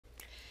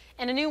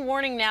And a new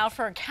warning now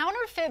for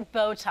counterfeit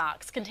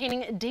botox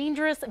containing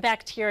dangerous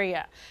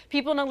bacteria.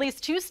 People in at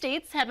least 2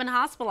 states have been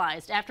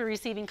hospitalized after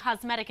receiving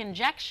cosmetic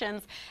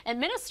injections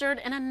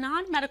administered in a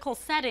non-medical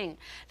setting.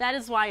 That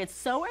is why it's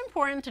so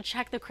important to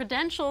check the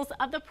credentials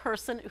of the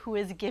person who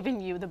is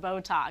giving you the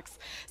botox.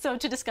 So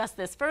to discuss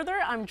this further,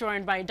 I'm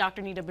joined by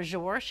Dr. Nita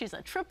Bijoor. She's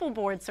a triple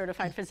board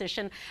certified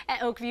physician at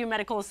Oakview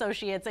Medical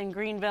Associates in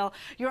Greenville.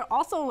 You're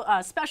also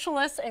a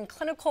specialist and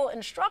clinical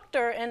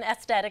instructor in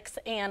aesthetics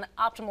and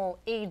optimal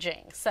aging.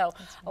 So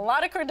a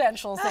lot of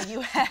credentials that you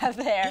have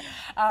there.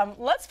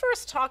 Let's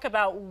first talk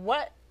about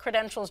what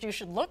credentials you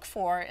should look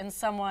for in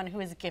someone who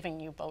is giving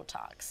you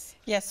Botox.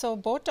 Yes, so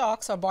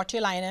Botox or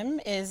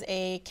botulinum is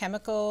a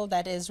chemical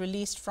that is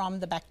released from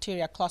the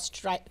bacteria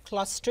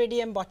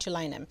Clostridium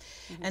botulinum.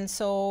 And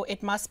so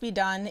it must be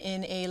done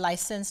in a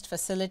licensed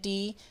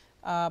facility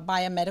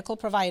by a medical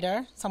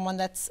provider, someone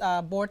that's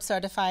board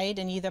certified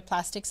in either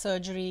plastic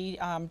surgery,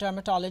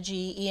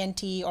 dermatology,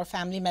 ENT, or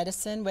family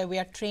medicine, where we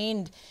are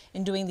trained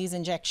in doing these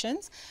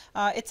injections.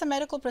 It's a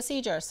medical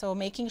procedure, so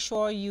making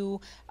sure you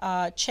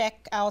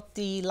check out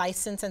the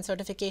license and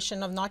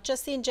certification of not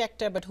just the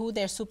injector, but who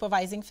their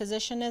supervising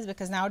physician is,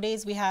 because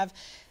nowadays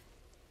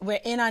we're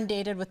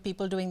inundated with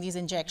people doing these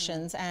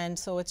injections, and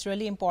so it's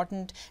really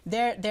important.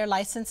 Their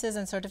licenses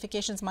and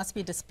certifications must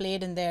be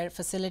displayed in their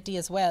facility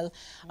as well.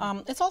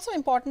 It's also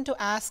important to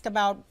ask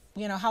about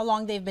how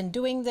long they've been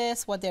doing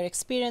this, what their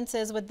experience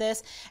is with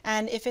this,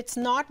 and if it's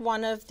not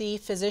one of the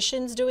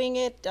physicians doing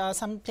it,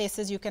 some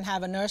places you can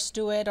have a nurse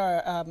do it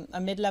or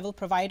a mid-level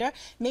provider,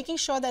 making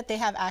sure that they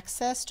have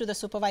access to the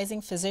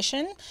supervising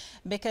physician,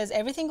 because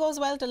everything goes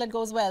well till it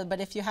goes well,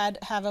 but if you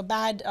have a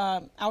bad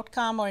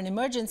outcome or an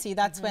emergency,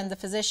 that's when the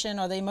physician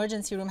or the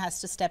emergency room has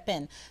to step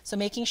in. So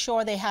making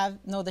sure they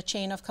know the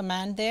chain of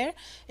command there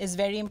is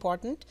very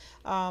important.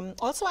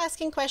 Also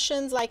asking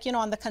questions like,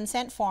 on the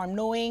consent form,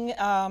 knowing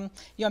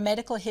your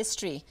medical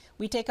history.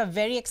 We take a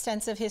very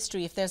extensive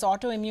history. If there's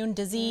autoimmune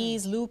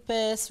disease,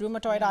 lupus,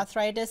 rheumatoid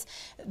arthritis,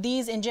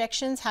 these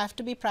injections have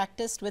to be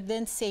practiced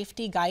within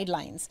safety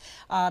guidelines,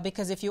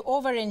 because if you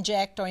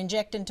over-inject or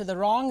inject into the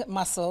wrong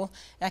muscle,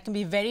 that can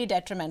be very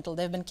detrimental.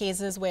 There have been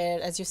cases where,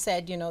 as you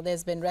said,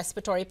 there's been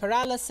respiratory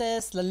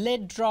paralysis, the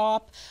lid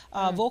drop,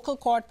 vocal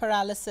cord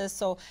paralysis.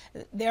 So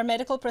they're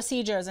medical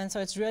procedures, and so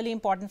it's really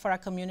important for our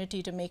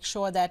community to make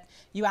sure that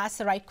you ask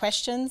the right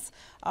questions.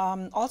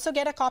 Also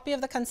get a copy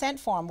of the consent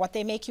form, what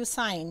they make you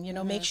sign.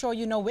 Make sure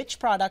you know which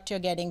product you're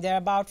getting. There are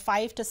about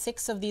 5 to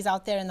 6 of these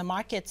out there in the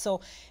market,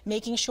 so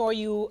making sure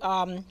you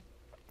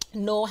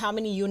know how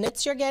many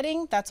units you're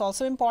getting. That's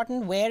also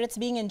important, where it's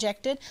being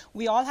injected.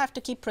 We all have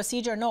to keep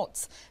procedure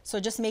notes,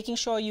 so just making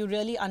sure you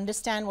really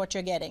understand what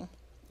you're getting.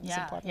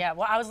 Yeah.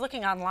 Well, I was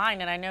looking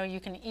online, and I know you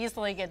can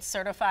easily get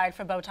certified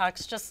for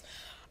Botox just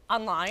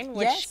online,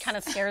 which kind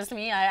of scares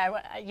me.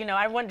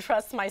 I wouldn't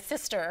trust my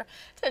sister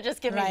to just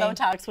give me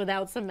Botox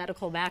without some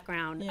medical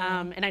background.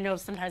 And I know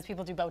sometimes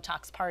people do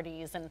Botox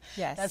parties, and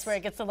that's where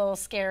it gets a little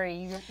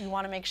scary. You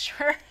want to make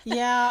sure.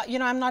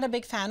 I'm not a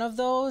big fan of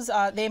those.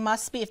 They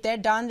must be, if they're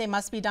done, they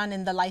must be done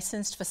in the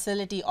licensed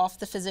facility of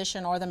the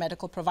physician or the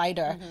medical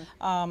provider.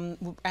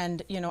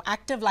 And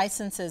active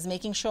licenses,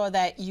 making sure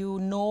that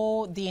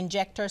the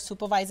injector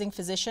supervising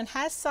physician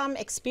has some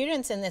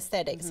experience in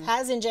aesthetics,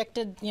 has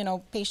injected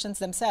patients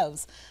themselves.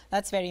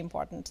 That's very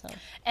important. So.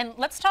 And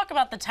let's talk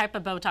about the type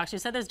of Botox. You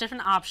said there's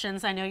different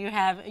options. I know you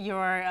have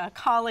your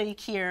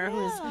colleague here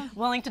who's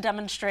willing to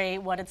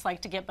demonstrate what it's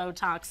like to get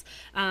Botox.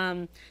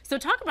 So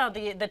talk about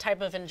the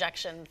type of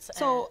injections.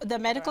 So the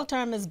medical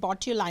term is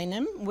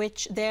botulinum,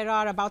 which there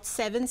are about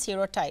 7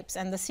 serotypes.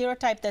 And the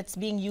serotype that's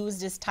being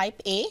used is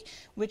type A,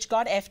 which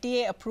got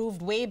FDA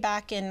approved way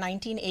back in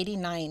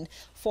 1989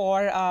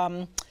 for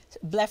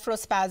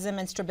blepharospasm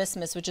and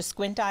strabismus, which is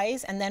squint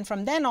eyes, and then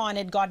from then on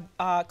it got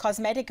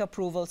cosmetic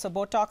approval. So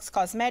Botox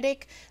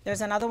cosmetic.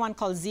 There's another one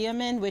called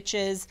Xeomin, which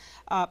is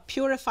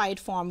purified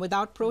form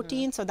without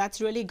protein. So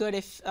that's really good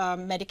if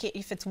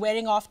if it's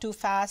wearing off too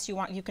fast.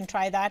 You can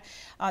try that.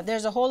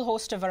 There's a whole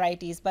host of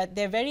varieties, but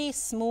they're very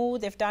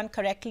smooth if done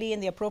correctly in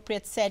the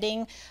appropriate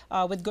setting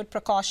with good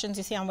precautions.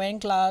 You see, I'm wearing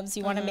gloves.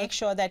 You want to make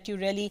sure that you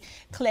really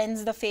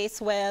cleanse the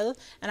face well.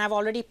 And I've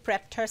already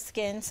prepped her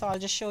skin, so I'll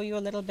just show you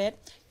a little bit.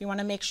 You want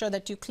to make sure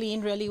that you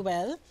clean really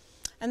well.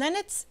 And then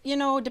it's,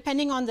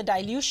 depending on the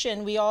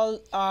dilution, we all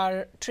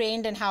are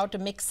trained in how to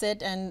mix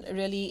it and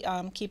really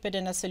keep it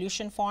in a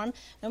solution form.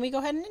 Then we go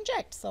ahead and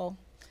inject. So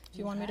if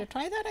you want me to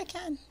try that, I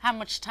can. How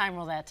much time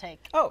will that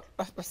take? Oh,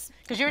 because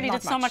you already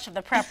did so much of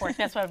the prep work.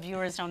 That's what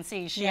viewers don't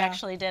see. She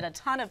actually did a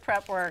ton of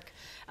prep work.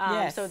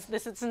 So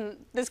this isn't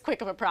this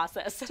quick of a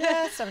process.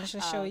 Yes, I'm just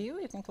going to show you.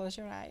 You can close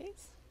your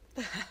eyes.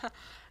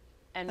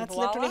 And that's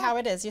voila. literally how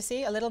it is. You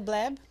see, a little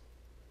bleb.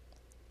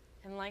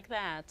 And like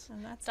that.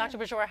 Dr.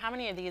 Bijoor, how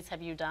many of these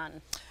have you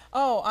done?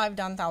 Oh, I've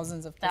done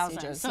thousands of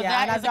procedures. So yeah,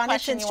 that and is I've a done it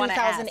question since you want to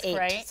 2008. ask,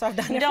 right? So I've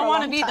done you it don't for a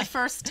want to long be time. the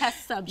first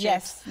test subject.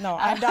 Yes, no,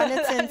 I've done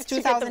it since to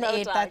get the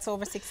 2008. Botox. That's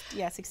over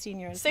 16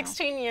 years.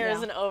 16 years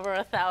Yeah. and over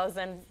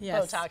 1,000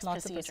 Yes, Botox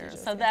lots of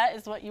procedures. So yes. that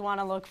is what you want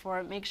to look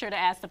for. Make sure to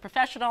ask the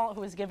professional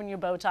who has given you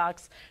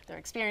Botox, their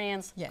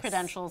experience, Yes.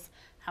 credentials,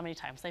 how many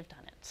times they've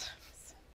done it.